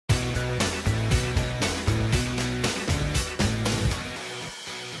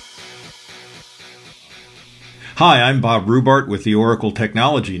Hi, I'm Bob Rubart with the Oracle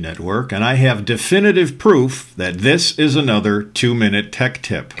Technology Network, and I have definitive proof that this is another 2-minute tech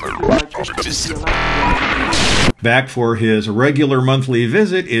tip. Back for his regular monthly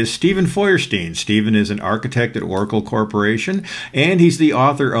visit is Steven Feuerstein. Steven is an architect at Oracle Corporation, and he's the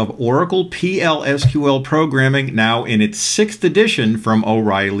author of Oracle SQL Programming, now in its 6th edition from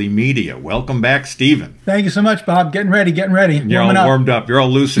O'Reilly Media. Welcome back, Steven. Thank you so much, Bob. Getting ready. You're all warmed up. You're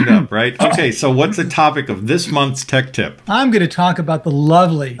all loosened up, right? Okay, so what's the topic of this month's tech tip? I'm going to talk about the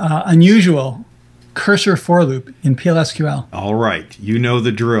lovely, unusual cursor for loop in PLSQL. All right, you know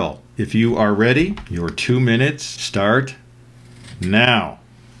the drill. If you are ready, your 2 minutes start now.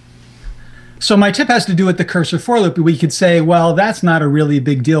 So my tip has to do with the cursor for loop. We could say, well, that's not a really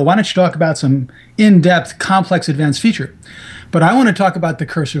big deal. Why don't you talk about some in-depth, complex, advanced feature? But I want to talk about the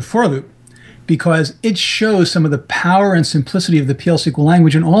cursor for loop because it shows some of the power and simplicity of the PL/SQL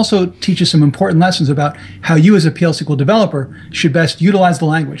language and also teaches some important lessons about how you as a PL/SQL developer should best utilize the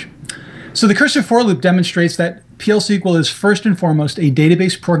language. So the cursor for loop demonstrates that PL/SQL is first and foremost a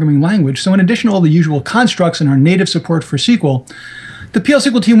database programming language. So in addition to all the usual constructs and our native support for SQL, the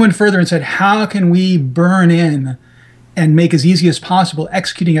PL/SQL team went further and said, how can we burn in and make as easy as possible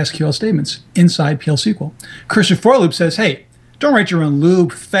executing SQL statements inside PL/SQL? Cursor for loop says, hey, don't write your own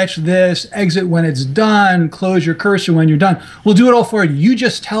loop, fetch this, exit when it's done, close your cursor when you're done. We'll do it all for you. You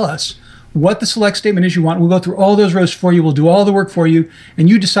just tell us what the select statement is you want. We'll go through all those rows for you. We'll do all the work for you. And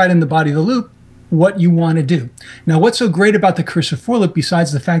you decide in the body of the loop what you want to do. Now, what's so great about the cursor for loop,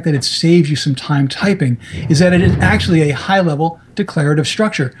 besides the fact that it saves you some time typing, is that it is actually a high-level declarative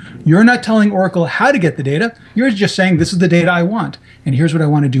structure. You're not telling Oracle how to get the data. You're just saying, this is the data I want, and here's what I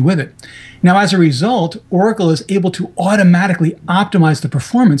want to do with it. Now, as a result, Oracle is able to automatically optimize the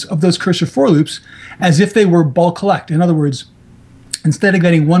performance of those cursor for loops as if they were bulk collect. In other words, instead of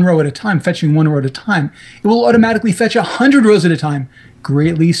getting one row at a time, fetching one row at a time, it will automatically fetch 100 rows at a time,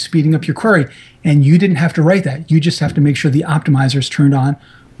 greatly speeding up your query. And you didn't have to write that. You just have to make sure the optimizer is turned on,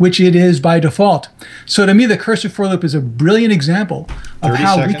 which it is by default. So to me, the cursor for loop is a brilliant example of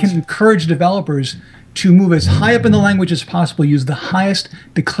how we can encourage developers to move as high up in the language as possible, use the highest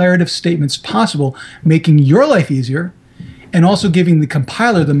declarative statements possible, making your life easier, and also giving the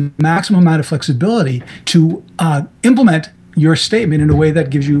compiler the maximum amount of flexibility to implement your statement in a way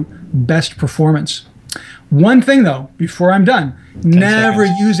that gives you best performance. One thing though, before I'm done, never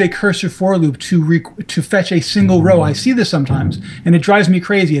use a cursor for loop to fetch a single row. I see this sometimes, and it drives me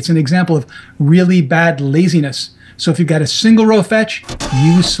crazy. It's an example of really bad laziness. So if you've got a single row fetch,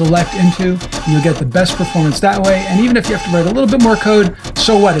 use select into, and you'll get the best performance that way. And even if you have to write a little bit more code,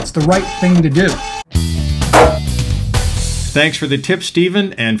 so what? It's the right thing to do. Thanks for the tip,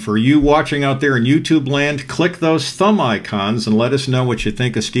 Steven, and for you watching out there in YouTube land, click those thumb icons and let us know what you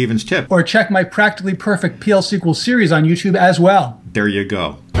think of Steven's tip. Or check my Practically Perfect PL/SQL series on YouTube as well. There you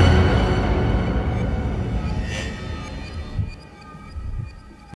go.